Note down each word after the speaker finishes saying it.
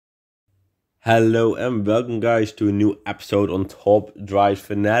Hello and welcome guys to a new episode on Top Drive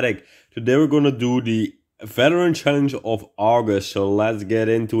Fanatic. Today we're gonna do the Veteran Challenge of August, so let's get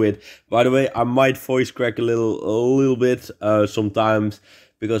into it. By the way, I might voice crack a little bit sometimes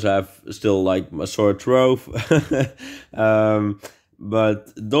because I have still like my sore throat.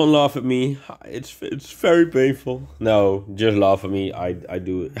 But don't laugh at me. It's very painful. No, just laugh at me. I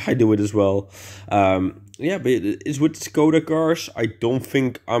do it as well. Yeah, but it's with Skoda cars. I don't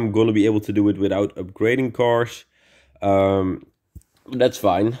think I'm gonna be able to do it without upgrading cars. That's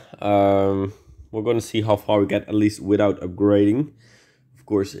fine. We're gonna see how far we get at least without upgrading. Of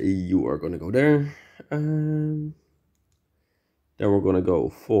course, you are gonna go there. Then we're gonna go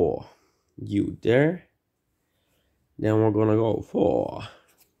for you there. Then we're gonna go for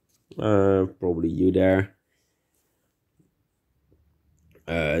probably you there.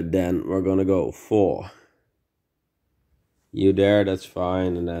 Then we're gonna go for you there, that's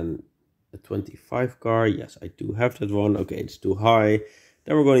fine. And then a 25 car, yes, I do have that one. Okay, it's too high.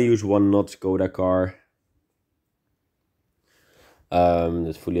 Then we're gonna use one not Skoda car.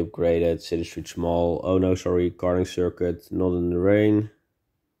 That's fully upgraded. City Street small. Oh no, sorry, karting circuit, not in the rain.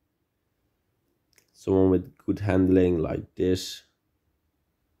 Someone with good handling like this.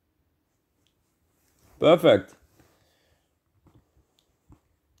 Perfect.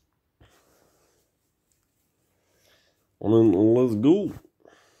 Let's go.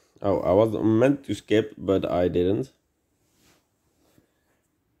 Oh, I was meant to skip, but I didn't.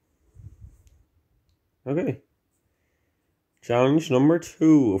 Okay. Challenge number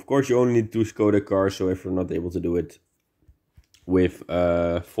 2. Of course, you only need 2 Skoda cars, so if you're not able to do it with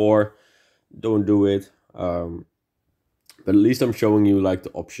 4, don't do it. But at least I'm showing you like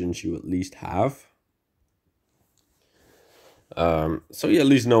the options you at least have. So you at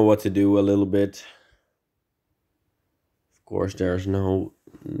least know what to do a little bit. Of course, there's no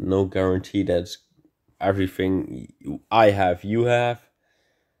guarantee that's everything I have, you have.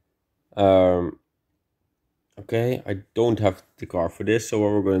 Okay, I don't have the car for this, so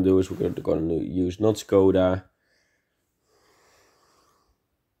what we're going to do is we're going to use not Skoda.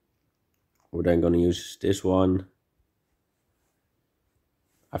 We're then going to use this one.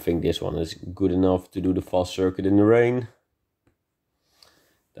 I think this one is good enough to do the fast circuit in the rain.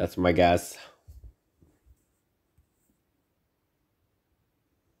 That's my guess.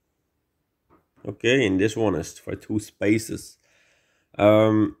 Okay, and this one is for 2 spaces.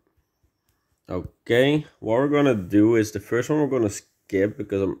 Okay, what we're gonna do is the first one we're gonna skip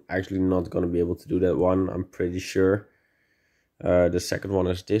because I'm actually not gonna be able to do that one, I'm pretty sure. The second one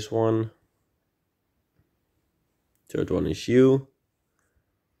is this one. Third one is you.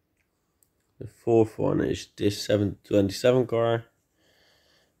 The fourth one is this 727 car.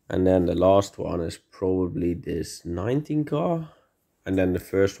 And then the last one is probably this 19 car. And then the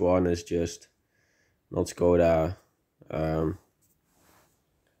first one is just not Skoda. And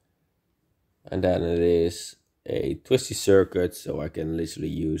then it is a twisty circuit, so I can literally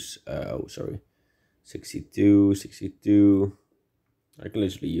use, 62. I can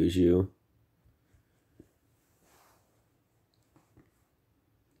literally use you.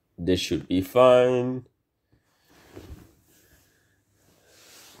 This should be fine.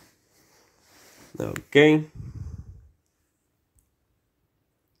 Okay.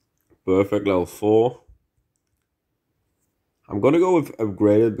 Perfect, level 4. I'm gonna go with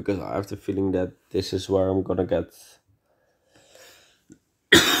upgraded because I have the feeling that this is where I'm gonna get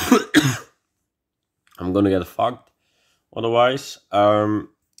I'm gonna get fucked otherwise. So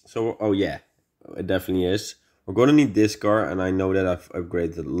oh yeah, it definitely is. We're gonna need this car, and I know that I've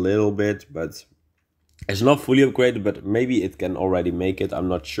upgraded a little bit, but it's not fully upgraded, but maybe it can already make it, I'm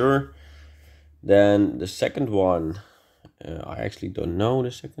not sure. Then the second one, I actually don't know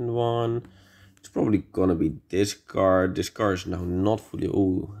the second one. It's probably gonna be this car. This car is now not fully...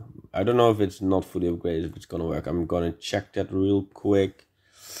 Oh, I don't know if it's not fully upgraded, if it's gonna work. I'm gonna check that real quick.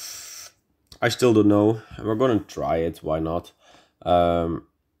 I still don't know. We're gonna try it, why not?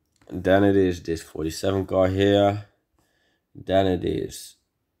 Then it is this 47 car here. Then it is...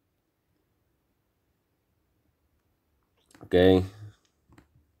 Okay.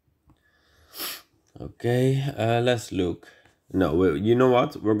 Okay, let's look. No, you know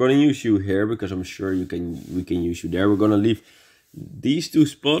what? We're gonna use you here because I'm sure we can use you there. We're gonna leave these 2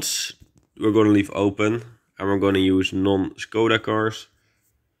 spots. We're gonna leave open, and we're gonna use non-Skoda cars.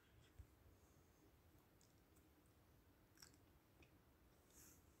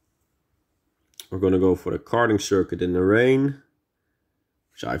 We're gonna go for the karting circuit in the rain,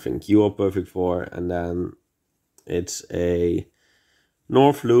 which I think you are perfect for, and then it's a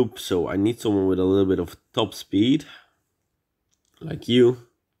North Loop, so I need someone with a little bit of top speed. Like you.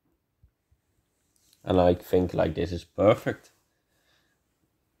 And I think like this is perfect.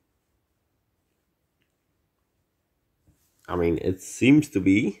 I mean, it seems to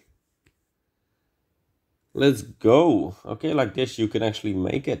be. Let's go. Okay, like this you can actually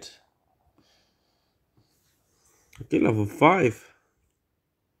make it. Okay, level 5.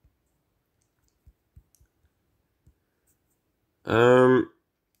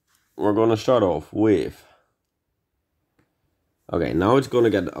 We're gonna start off with. Okay, now it's gonna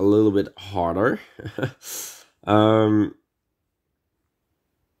get a little bit harder.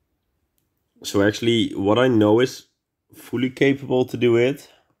 So actually, what I know is fully capable to do it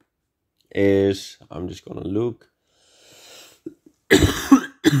is, I'm just gonna look.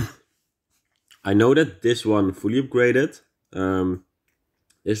 I know that this one fully upgraded.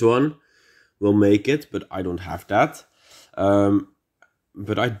 This one will make it, but I don't have that.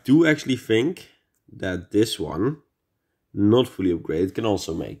 But I do actually think that this one, not fully upgraded, can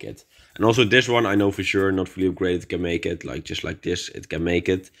also make it. And also this one, I know for sure, not fully upgraded, can make it. Like just like this, it can make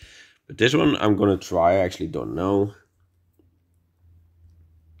it. But this one, I'm gonna try. I actually don't know.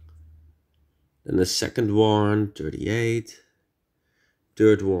 Then the second one, 38.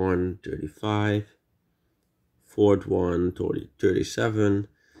 Third one, 35. Fourth one, 37.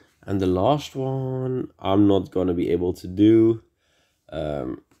 And the last one, I'm not gonna be able to do.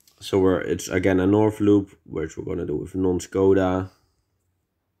 So it's again a North loop, which we're gonna do with non-Skoda.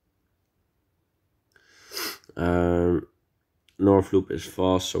 North loop is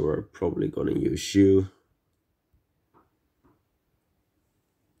fast, so we're probably gonna use you.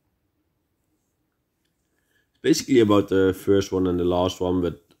 It's basically about the first one and the last one,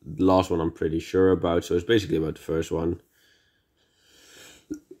 but the last one I'm pretty sure about, so it's basically about the first one.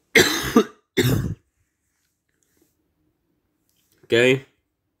 Okay.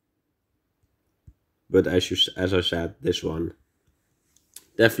 But as I said, this one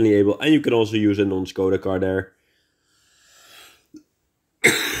definitely able, and you can also use a non-Skoda car there.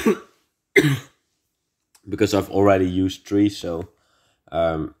 Because I've already used 3, so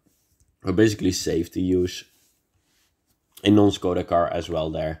we're basically safe to use a non-Skoda car as well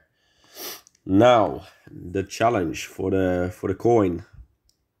there. Now the challenge for the coin.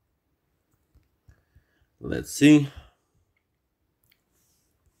 Let's see.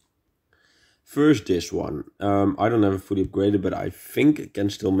 First, this one. I don't have it fully upgraded, but I think it can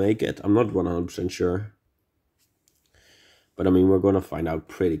still make it. I'm not 100% sure. But I mean, we're gonna find out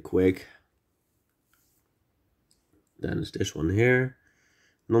pretty quick. Then it's this one here.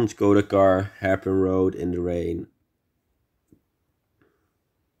 Non-Skoda car, hairpin road in the rain.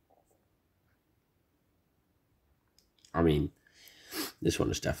 I mean, this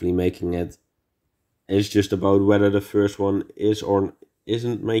one is definitely making it. It's just about whether the first one is or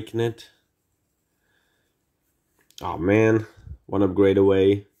isn't making it. Oh man, one upgrade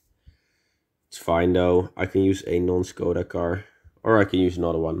away. It's fine though. I can use a non-Skoda car, or I can use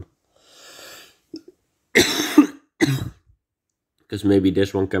another one. Because maybe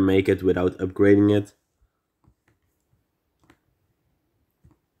this one can make it without upgrading it.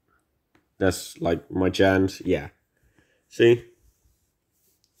 That's like my chance. Yeah. See?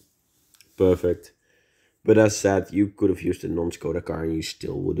 Perfect. But as said, you could have used a non-Skoda car and you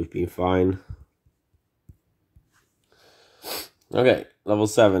still would have been fine. Okay, level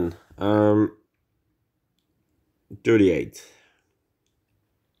 7. 38.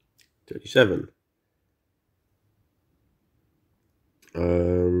 37.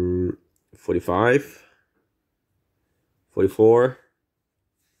 45. 44.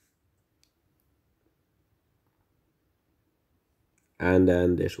 And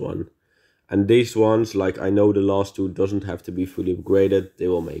then this one. And these ones, like I know the last two doesn't have to be fully upgraded, they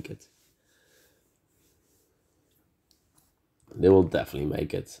will make it. They will definitely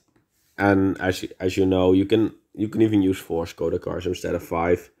make it. And as you know, you can even use 4 Skoda cars instead of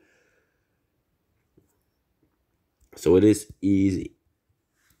 5. So it is easy.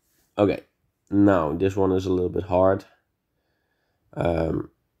 Okay, now this one is a little bit hard.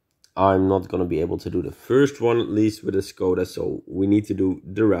 I'm not gonna be able to do the first one, at least with a Skoda, so we need to do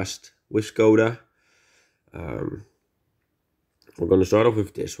the rest with Skoda. We're gonna start off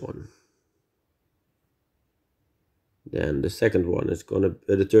with this one. Then the second one is gonna,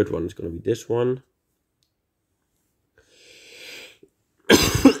 the third one is gonna be this one.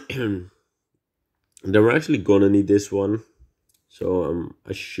 Then we're actually gonna need this one, so I'm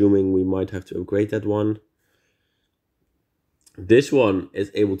assuming we might have to upgrade that one. This one is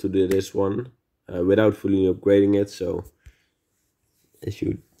able to do this one without fully upgrading it, so if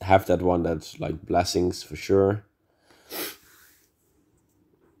you have that one, that's like blessings for sure.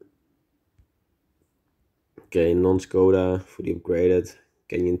 Okay, non-Skoda, fully upgraded.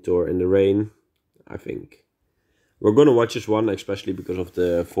 Canyon Tour in the rain. I think. We're gonna watch this one, especially because of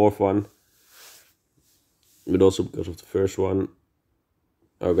the fourth one. But also because of the first one.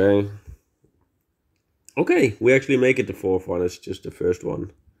 Okay. Okay, we actually make it the fourth one, it's just the first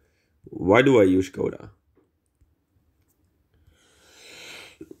one. Why do I use Skoda?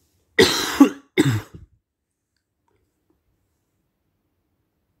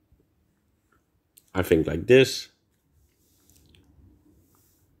 I think like this.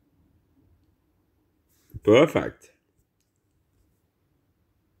 Perfect.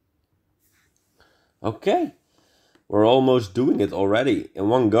 Okay. We're almost doing it already in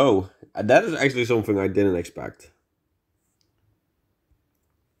one go. That is actually something I didn't expect.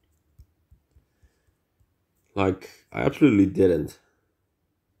 Like, I absolutely didn't.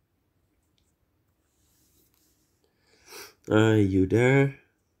 You there.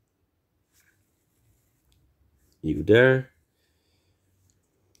 You there.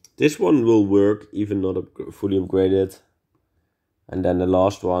 This one will work, even not fully upgraded. And then the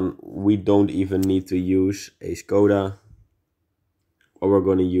last one, we don't even need to use a Skoda. What we're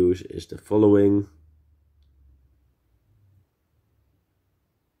going to use is the following.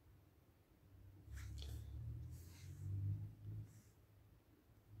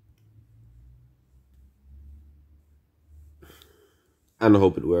 And I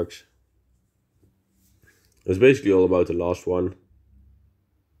hope it works. It's basically all about the last one.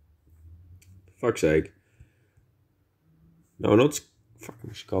 For fuck's sake. No, not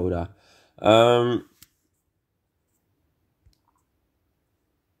fucking Skoda.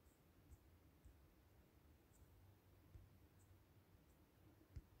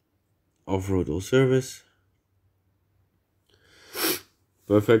 Off-road all service.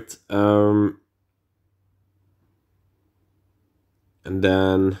 Perfect. And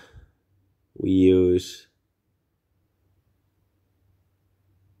then we use...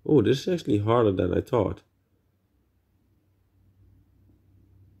 Oh, this is actually harder than I thought.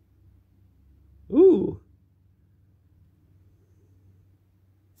 Ooh.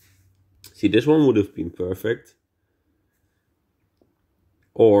 See, this one would have been perfect.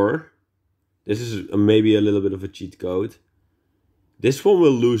 Or, this is maybe a little bit of a cheat code. This one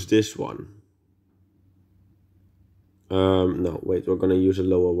will lose this one. No, wait, we're gonna use a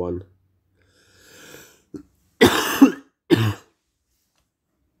lower one.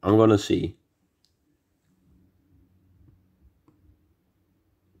 I'm gonna see.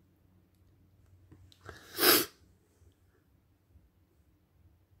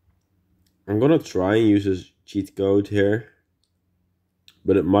 I'm gonna try and use this cheat code here,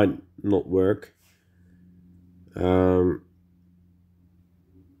 but it might not work.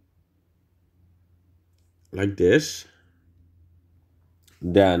 Like this.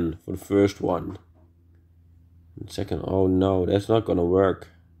 Then for the first one. And second, oh no, that's not gonna work.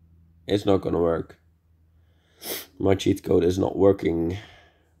 It's not gonna work. My cheat code is not working.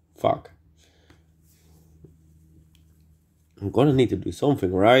 Fuck. I'm gonna need to do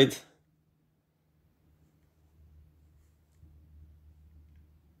something, right?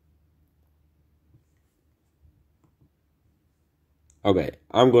 Okay,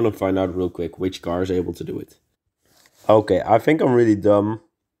 I'm gonna find out real quick which car is able to do it. Okay, I think I'm really dumb.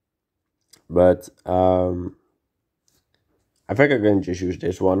 But I think I can just use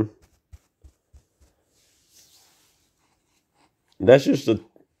this one. That's just a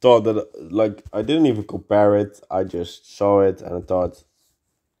thought that, like, I didn't even compare it. I just saw it and I thought,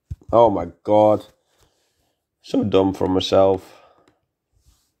 oh my god, so dumb for myself.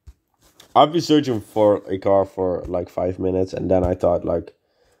 I've been searching for a car for like 5 minutes and then I thought, like,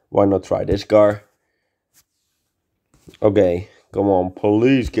 why not try this car? Okay, come on,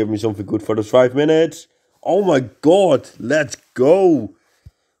 please give me something good for those 5 minutes. Oh my god, let's go.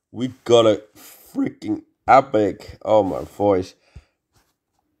 We got a freaking epic. Oh my voice.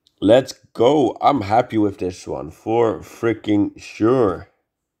 Let's go. I'm happy with this one for freaking sure.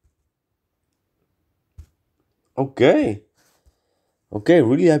 Okay. Okay,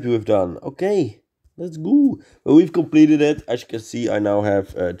 really happy with done. Okay, let's go. Well, we've completed it. As you can see, I now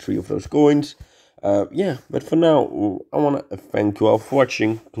have 3 of those coins. Yeah, but for now, I want to thank you all for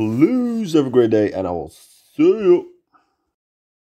watching. Please have a great day, and I will see you.